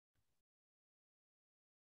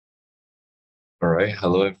All right,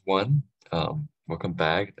 hello everyone. Welcome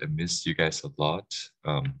back. I missed you guys a lot.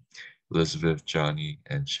 Elizabeth, Johnny,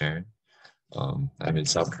 and Sharon. I'm in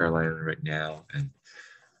South Carolina right now, and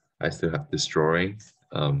I still have this drawing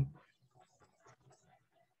from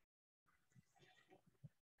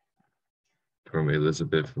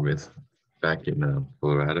Elizabeth with back in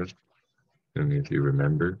Colorado. I don't know if you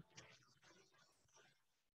remember.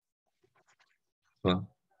 Huh?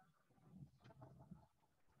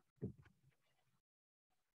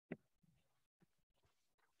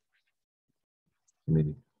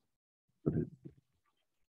 Maybe.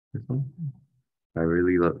 I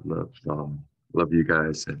really love you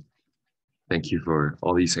guys, and thank you for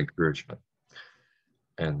all these encouragement.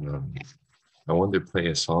 And I wanted to play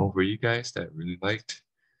a song for you guys that I really liked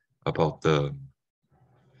about the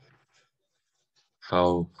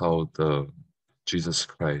how the Jesus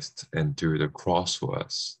Christ endured the cross for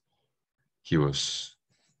us. He was,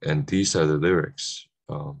 and these are the lyrics.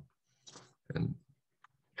 And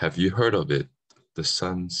have you heard of it? The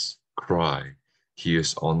Son's cry. He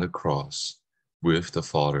is on the cross with the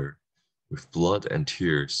Father, with blood and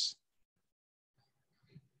tears.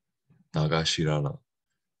 Nagashirana,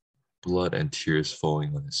 blood and tears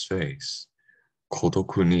falling on his face.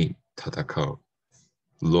 Kodoku ni tatakau,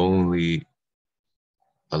 lonely,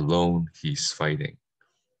 alone he's fighting.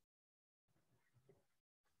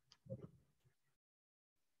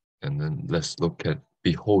 And then let's look at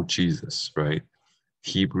Behold Jesus, right?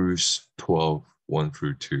 Hebrews 12, 1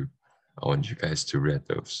 through 2. I want you guys to read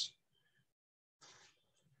those.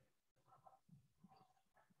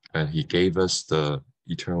 And he gave us the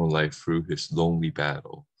eternal life through his lonely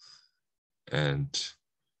battle and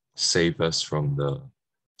saved us from the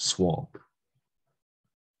swamp.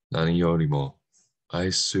 Nani yorimo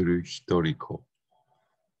aisuru hitoriko.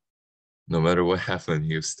 No matter what happened,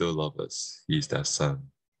 he'll still love us. He's that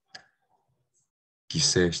son.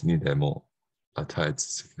 Gisei ni demo atai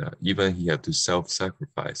tsutsuki. Even he had to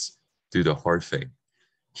self-sacrifice, do the hard thing,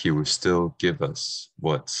 he will still give us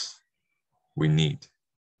what we need.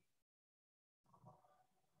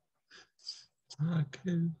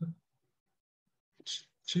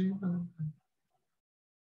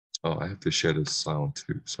 Oh, I have to share this sound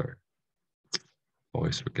too. Sorry.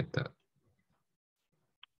 Always forget that.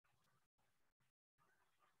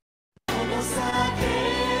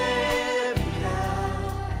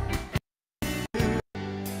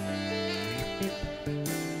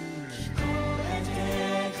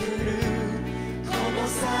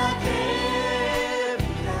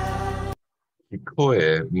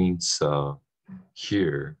 Kikoe means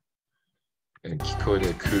hear, and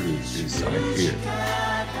kikoe kuru is I hear.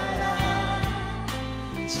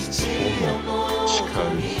 Kono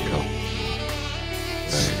chikaru hikaru.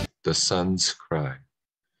 Right? The Son's cry.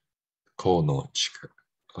 Kono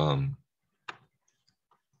chikaru.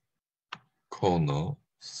 Kono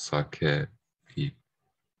sakebi.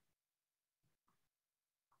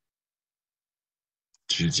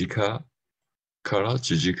 Jujika. Kara,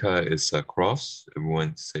 Jujika is a cross.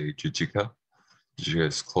 Everyone say Jujika. Jujika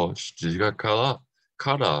is close. Jujika kara.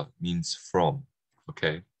 Kara means from.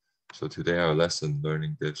 Okay. So today our lesson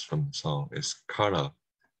learning this from the song is kara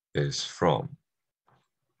is from.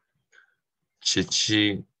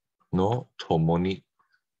 Chichi no tomoni.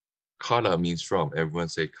 Kara means from. Everyone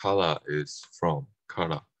say kara is from.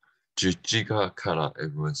 Kara. Jujika kara.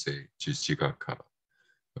 Everyone say Jujika kara.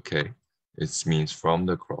 Okay. It means from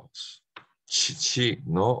the cross. Chichi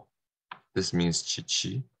no. This means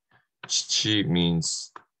chichi. Chichi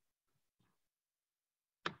means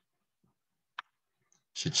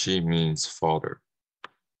father,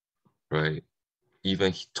 right?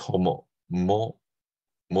 Even tomo,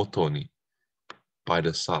 motoni, by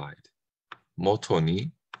the side.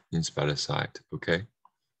 Motoni means by the side, okay?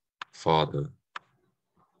 Father.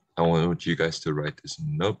 I want you guys to write this in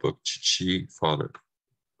a notebook. Chichi, father.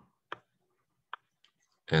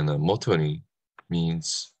 And motoni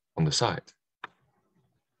means on the side.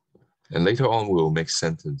 And later on, we'll make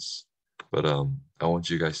sentence. But I want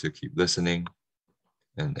you guys to keep listening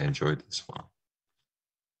and enjoy this one.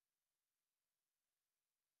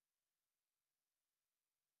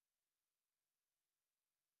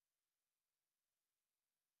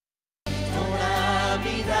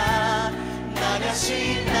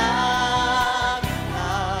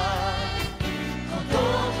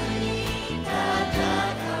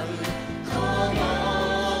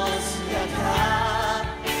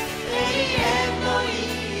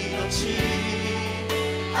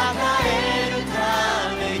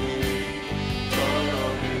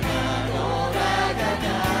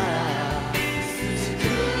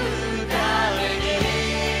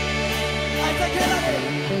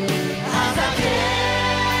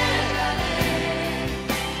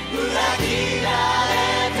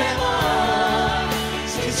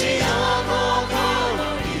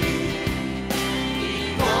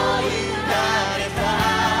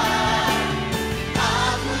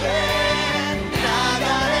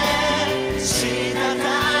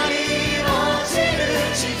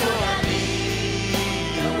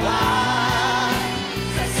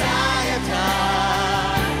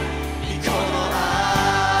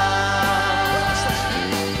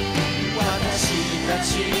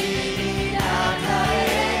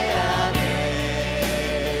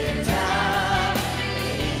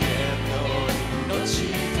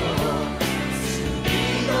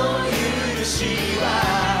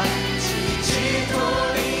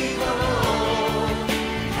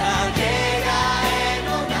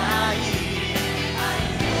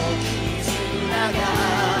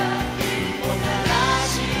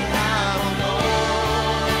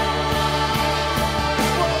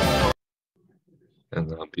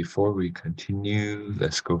 And before we continue,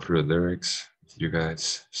 let's go through the lyrics with you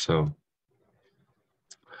guys. So,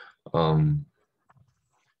 Shito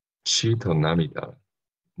Namida,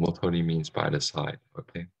 Motori means by the side,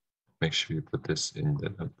 okay? Make sure you put this in the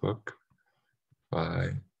notebook,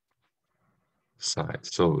 by side.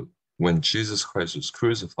 So when Jesus Christ was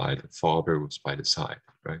crucified, the Father was by the side,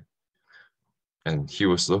 right? And he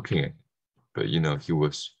was looking at it, but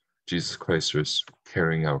Jesus Christ was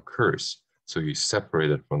carrying our curse, so he's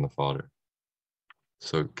separated from the Father.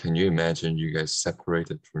 So can you imagine you guys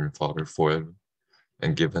separated from your Father forever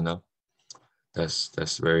and given up?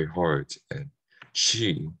 That's very hard. And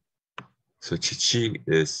chi, so chi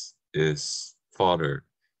is Father,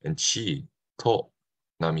 and chi to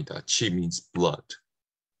namida. Chi means blood.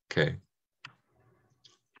 Okay.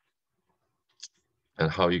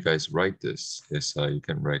 And how you guys write this is you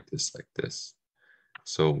can write this like this.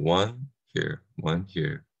 So one here, one,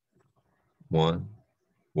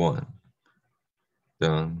 one,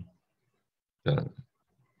 done, done,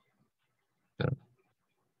 done.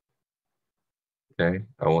 Okay,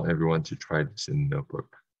 I want everyone to try this in the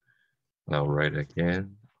notebook. And I'll write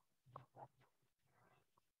again.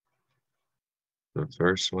 The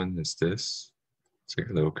first one is this. Take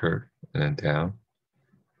a little curve and then down,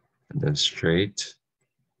 and then straight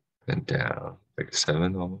and down, like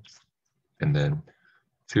 7 almost. And then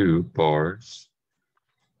 2 bars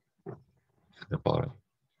at the bottom.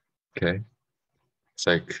 Okay, it's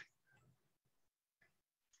like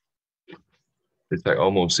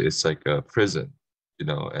almost, it's like a prison,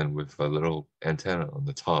 and with a little antenna on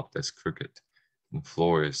the top that's crooked, and the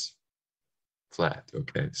floor is flat.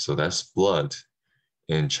 Okay, so that's blood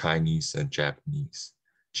in Chinese and Japanese.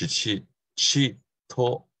 Chi chi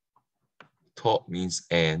to means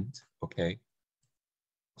and. Okay,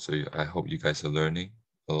 so I hope you guys are learning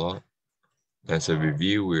a lot. As a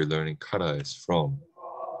review, we're learning kara is from.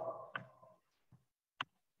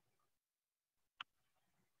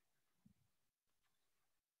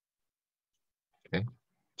 Okay,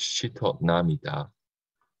 shito namida.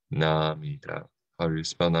 Namida. How do you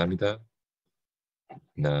spell namida?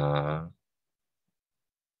 Na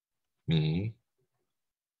mi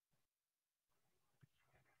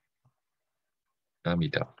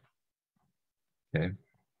namida. Okay.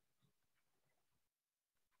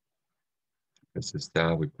 This is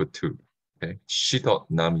down, we put 2. Okay. Shito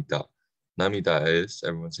namida. Namida is,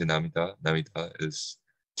 everyone say namida. Namida is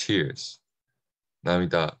tears.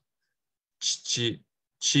 Namida. Chi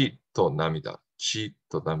to namida. Chi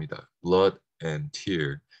to namida. Blood and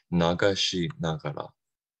tear. Nagashi nagara.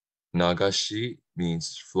 Nagashi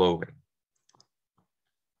means flowing.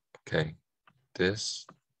 Okay. This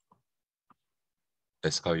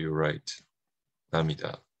is how you write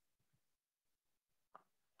namida.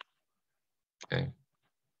 Okay.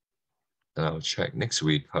 And I'll check next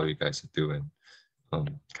week how you guys are doing.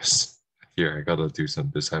 Because here I gotta do some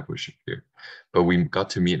discipleship here. But we got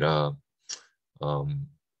to meet Ella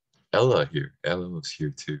here. Ella was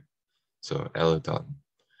here too. So Ella Dutton.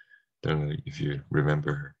 Don't know if you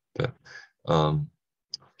remember her, but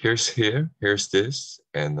here's this,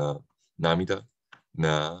 and namida,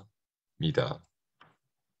 namida,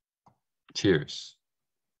 tears.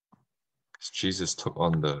 Jesus took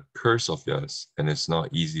on the curse of us, and it's not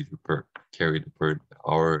easy to carry the burden.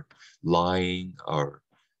 Our lying, our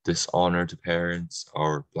dishonor to parents,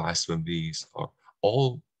 our blasphemies, for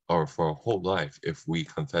our whole life. If we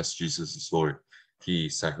confess Jesus as Lord, He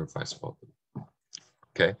sacrificed for them.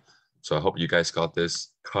 Okay, so I hope you guys got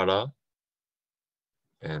this. Kara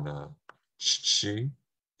and chi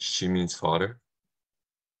means father,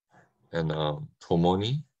 and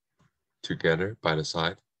tomoni, together by the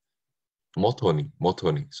side.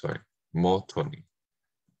 Motoni, sorry, motoni.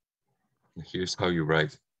 And here's how you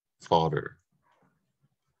write father.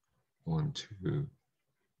 1, 2,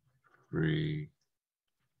 3,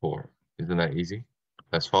 4. Isn't that easy?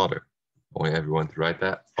 That's father. I want everyone to write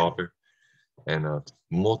that, father. And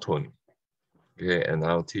motoni. Okay, and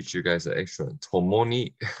I'll teach you guys an extra one.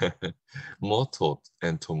 Tomoni, moto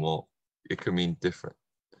and tomo, it could mean different.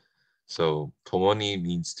 So tomoni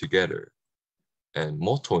means together, and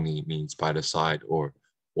motoni means by the side or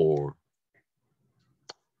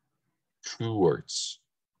two words.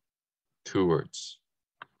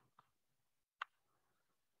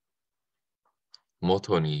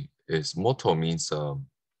 Motoni moto means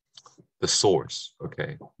the source.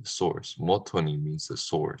 Okay, the source. Motoni means the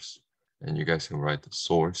source, and you guys can write the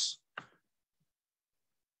source.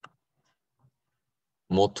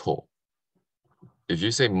 Moto. If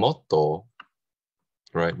you say moto,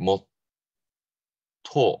 right? Moto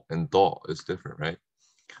and do is different, right?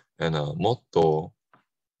 And moto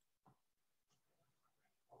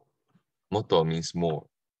Motto means more.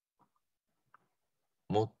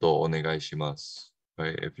 Motto onegaishimasu.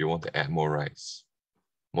 Right? If you want to add more rice.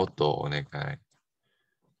 Motto onegai.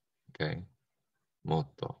 Okay.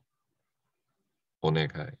 Motto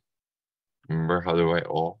onegai. Remember how do I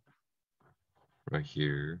all? Right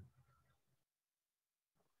here.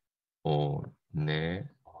 One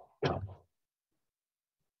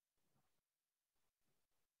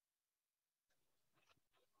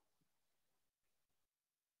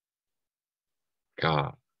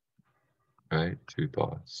ga, right? Two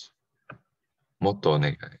thoughts. Motto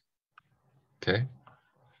onegai. Okay?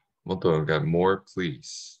 Motto onegai, more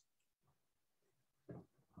please.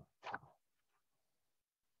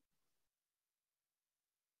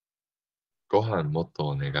 Gohan motto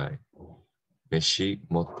onegai. Meshi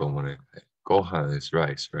motto onegai. Gohan is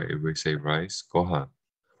rice, right? If we say rice, gohan.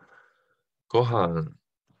 Gohan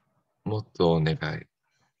motto onegai.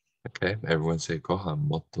 Okay, everyone say gohan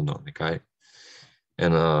motto no onegai.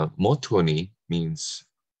 And moto ni means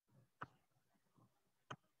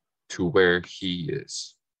to where he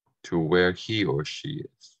is, to where he or she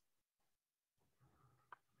is.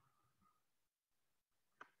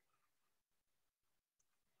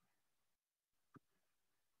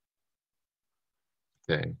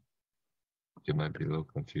 Okay, it might be a little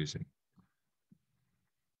confusing.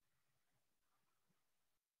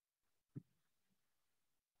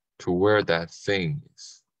 To where that thing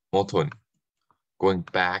is. Moto ni, going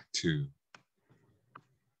back to.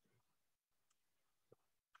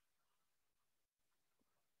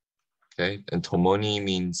 Okay, and tomoni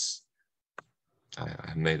means,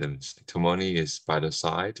 I made a mistake. Tomoni is by the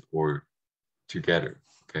side or together.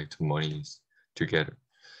 Okay, tomoni is together.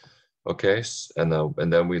 Okay, and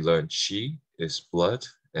then we learned shi is blood,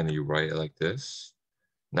 and you write it like this.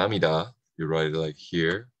 Namida, you write it like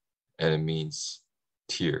here, and it means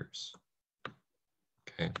tears.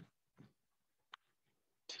 Okay,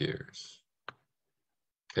 tears.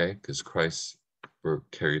 Okay, because Christ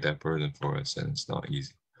carried that burden for us, and it's not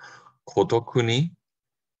easy. Kodoku ni,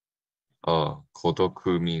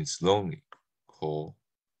 kodoku means lonely. Ko,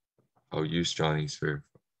 I'll use Johnny's favorite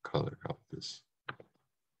color of this.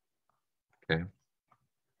 Okay.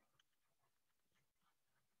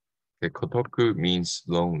 Okay, kotoku means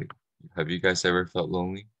lonely. Have you guys ever felt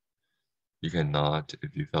lonely? You can nod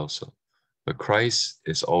if you felt so. But Christ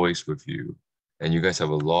is always with you. And you guys have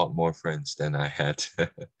a lot more friends than I had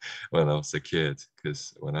when I was a kid.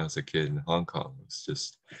 Because when I was a kid in Hong Kong, it was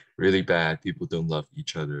just really bad. People don't love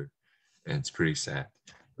each other. And it's pretty sad.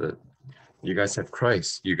 But you guys have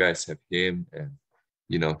Christ. You guys have him. And,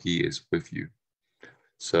 you know, he is with you.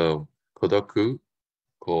 So, kodoku,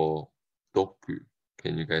 kodoku.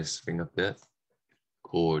 Can you guys bring up that?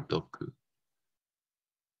 Kodoku.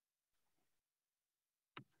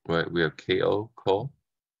 Right, we have KO, ko.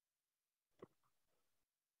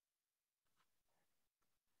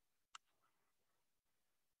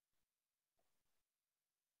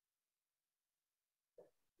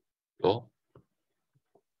 Do,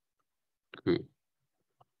 ku.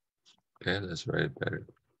 Okay, let's write it better.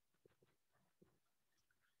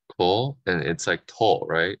 Ko, and it's like tall,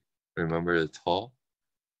 right? Remember the tall?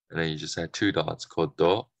 And then you just add two dots.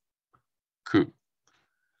 Kodoku.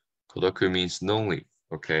 Kodoku means lonely,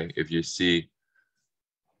 okay? If you see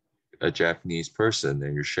a Japanese person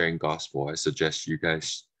and you're sharing gospel, I suggest you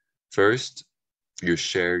guys first, you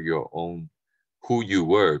share your own, who you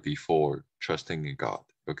were before trusting in God,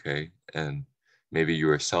 okay? And maybe you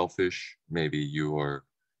are selfish, maybe you are,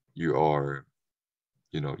 you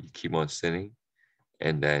know, you keep on sinning,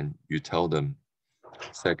 and then you tell them.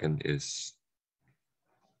 Second is,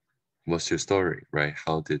 what's your story, right?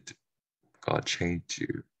 How did God change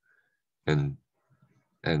you?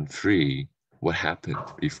 And three, what happened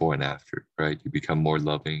before and after, right? You become more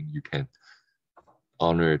loving, you can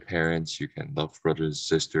honor your parents, you can love brothers,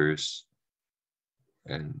 sisters.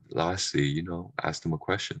 And lastly, you know, ask them a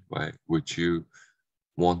question, right? Would you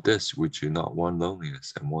want this? Would you not want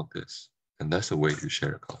loneliness and want this? And that's a way to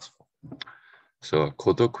share the gospel. So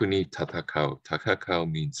kodoku ni tatakau. Tatakau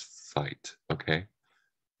means fight, okay?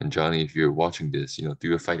 And Johnny, if you're watching this, you know,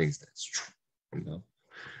 do a fighting stance. You know?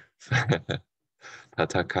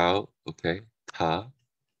 Tatakau, okay? Ta.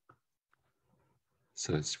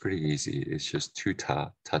 So it's pretty easy. It's just two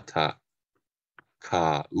ta, tata,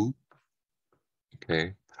 ka, u.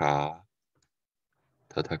 Okay, ta,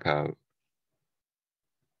 tatakau.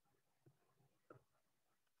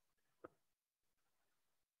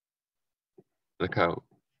 Look out.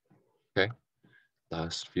 Okay.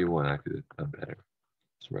 Last few one I could have done better.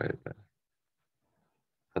 Let's write it down.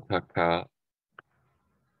 Tataka.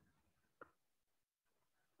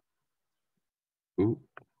 U.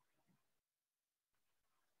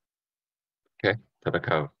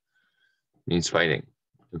 Tatakau means fighting.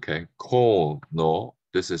 Okay. Ko no,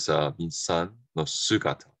 this is means sun, no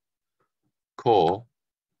sugata. Ko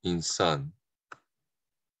means sun.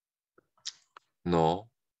 No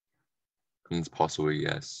means possibly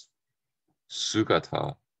yes.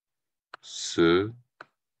 Sugata, su. I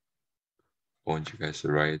want you guys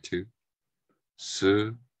to write it too.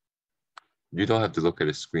 Su. You don't have to look at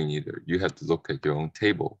the screen either. You have to look at your own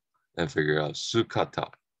table and figure out sukata.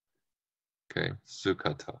 Okay,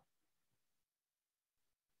 sukata.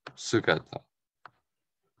 Sugata.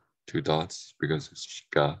 2 dots because it's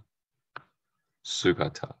shika.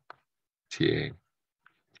 Sugata. TA.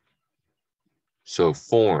 So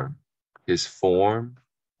form. His form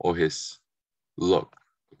or his look.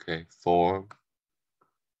 Okay, form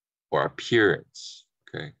or appearance.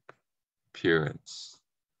 Okay, appearance.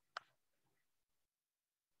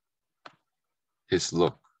 His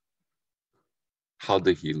look. How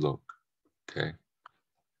did he look? Okay.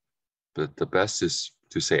 But the best is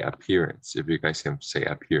to say appearance. If you guys can say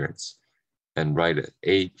appearance and write it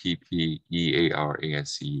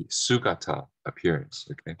appearance, sugata, appearance.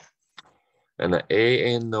 Okay. And the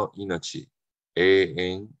ein no inochi.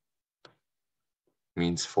 Ein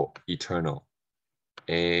means for eternal.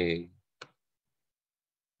 A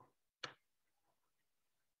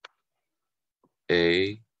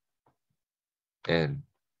N.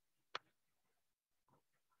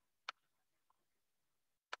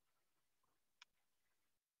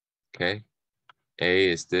 Okay. A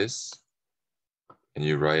is this, and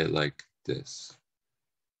you write it like this.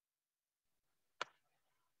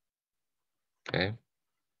 Okay.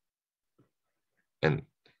 And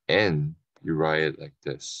N, you write it like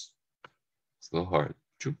this. It's a little hard.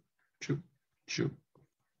 Choop, choop, choop.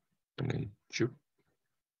 And then choop,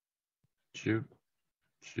 choop,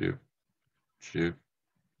 choop, choop, choop,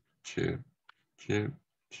 choop,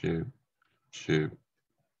 choop, choop,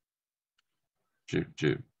 choop,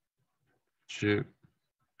 choop, choop,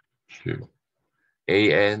 choop.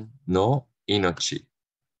 A-N no inochi.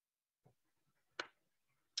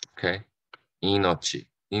 Okay. Inochi.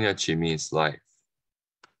 Inochi means life.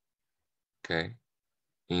 Okay.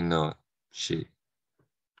 Inochi.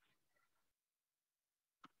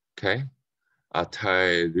 Okay.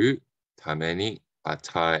 Ataeru tameni.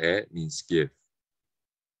 Atae means give.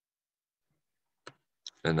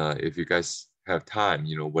 And if you guys have time,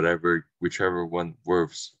 you know, whichever one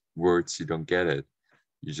words you don't get it,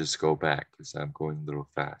 you just go back because I'm going a little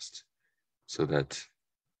fast so that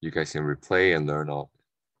you guys can replay and learn all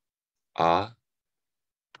of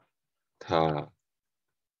it.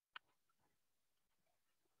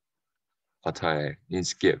 Atae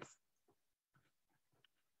means give.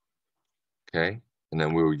 Okay. And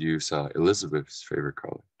then we'll use Elizabeth's favorite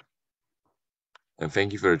color. And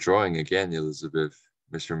thank you for the drawing again, Elizabeth.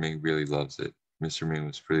 Mr. Ming really loves it. Mr. Ming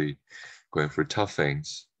was pretty going for tough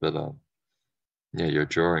things, but yeah, your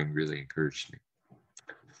drawing really encouraged me.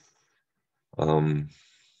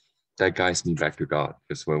 That guides me back to God,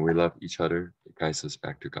 because when we love each other, it guides us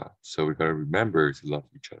back to God. So we gotta remember to love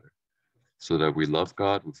each other, so that we love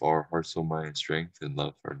God with our heart, soul, mind, and strength, and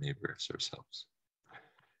love our neighbor as ourselves.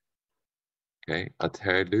 Okay,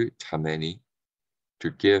 ateru tameni,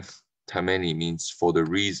 to give. Tameni means for the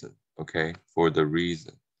reason. Okay, for the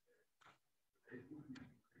reason.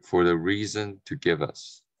 For the reason to give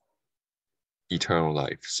us eternal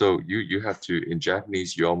life. So you have to, in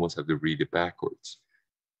Japanese, you almost have to read it backwards.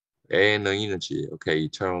 E no inochi, okay,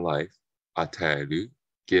 eternal life. Ateru,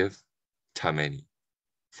 give. Tameni,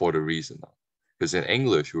 for the reason of. Because in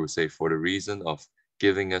English, we would say for the reason of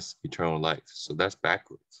giving us eternal life. So that's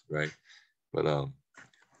backwards, right? But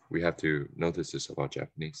we have to notice this about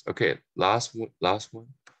Japanese. Okay, last one.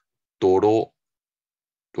 Doro.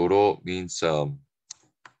 Doro means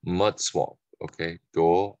mud swamp. Okay,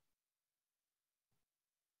 do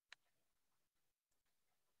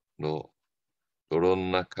no doro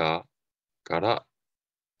naka kara,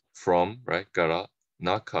 from, right? Kara.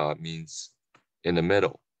 Naka means in the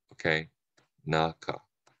middle. Okay, naka,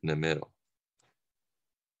 in the middle.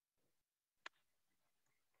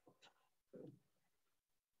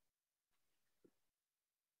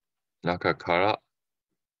 Naka kara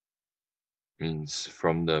means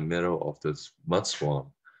from the middle of this mud swamp.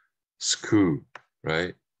 Sku,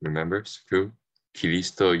 right? Remember Sku?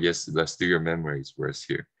 Kiristo, yes, let's do your memories words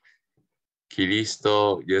here.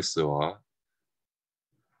 Kiristo, yes, wa,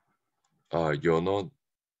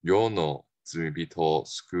 世の罪人を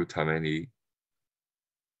救うために、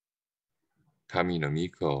神の御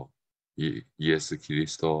子、イエス・キリ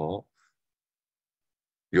ストを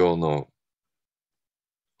世の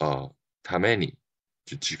ために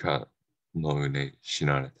十字架の上に死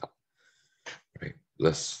なれた。Right?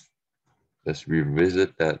 let's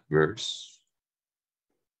revisit that verse.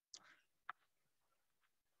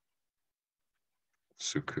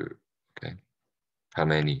 Suku. Okay. How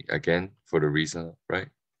many? Again, for the reason, right?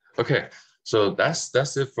 Okay. So that's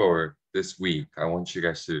it for this week. I want you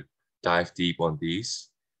guys to dive deep on these.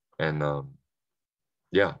 And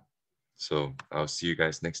yeah. So I'll see you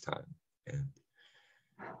guys next time. And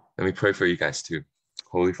let me pray for you guys too.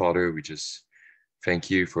 Holy Father, we just thank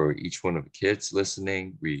you for each one of the kids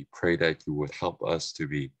listening. We pray that you would help us to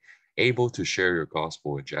be able to share your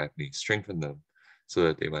gospel in Japanese, strengthen them so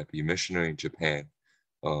that they might be missionary in Japan.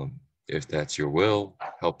 If that's your will,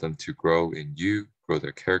 help them to grow in you, grow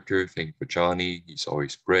their character. Thank you for Johnny. He's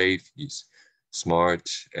always brave, he's smart,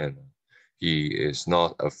 and he is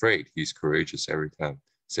not afraid. He's courageous every time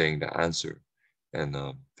saying the answer. And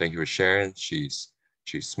thank you for Sharon. She's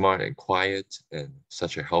smart and quiet and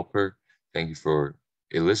such a helper. Thank you for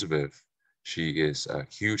Elizabeth. She is a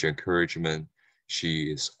huge encouragement.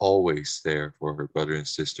 She is always there for her brother and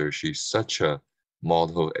sister. She's such a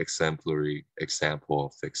model, exemplary example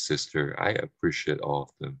of the sister. I appreciate all of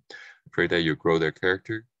them. I pray that you grow their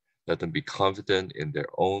character. Let them be confident in their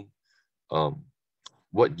own.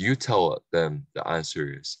 What you tell them the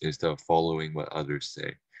answer is, instead of following what others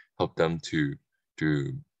say. Help them to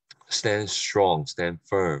stand strong, stand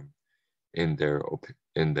firm in their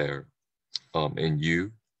in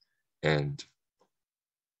you, and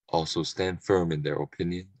also stand firm in their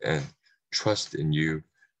opinion and trust in you.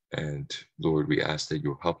 And Lord, we ask that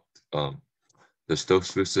you help the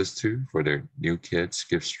Stosuses too for their new kids,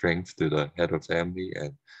 give strength to the head of family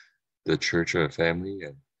and the church of family,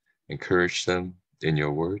 and encourage them in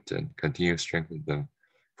your word and continue to strengthen them,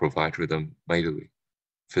 provide for them mightily,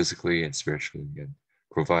 physically and spiritually, and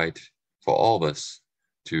provide for all of us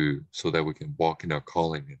so that we can walk in our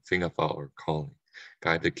calling and think about our calling.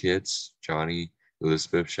 Guide the kids, Johnny,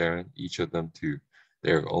 Elizabeth, Sharon, each of them to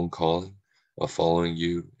their own calling of following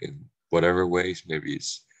you in whatever ways. Maybe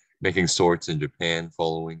it's making swords in Japan,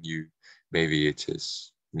 following you. Maybe it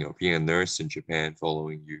is, being a nurse in Japan,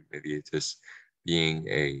 following you. Maybe it is being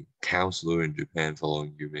a counselor in Japan,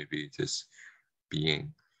 following you. Maybe it is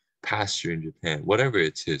being pastor in Japan. Whatever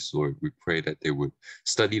it is, Lord, we pray that they would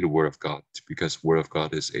study the word of God, because word of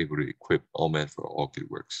God is able to equip all men for all good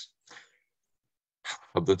works.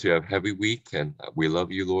 Help them to have a heavy week, and we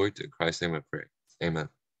love you, Lord. In Christ's name I pray. Amen.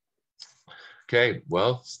 Okay,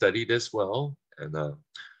 well, study this well, and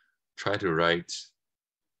try to write.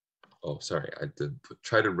 Oh, sorry, I didn't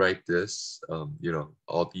try to write this,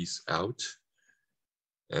 all these out.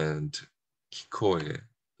 And kikoe,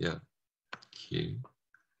 yeah,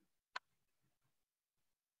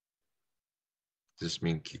 this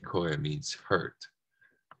means kikoe means hurt.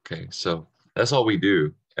 Okay, so that's all we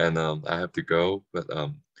do. And I have to go, but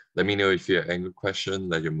let me know if you have any question,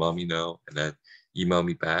 let your mommy know, and then email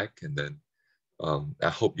me back. And then I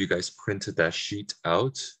hope you guys printed that sheet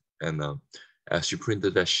out. And as you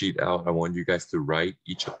printed that sheet out, I want you guys to write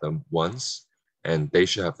each of them once, and they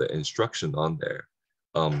should have the instruction on there,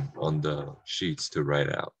 on the sheets to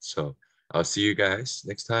write out. So I'll see you guys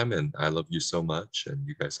next time, and I love you so much, and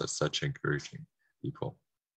you guys are such encouraging people.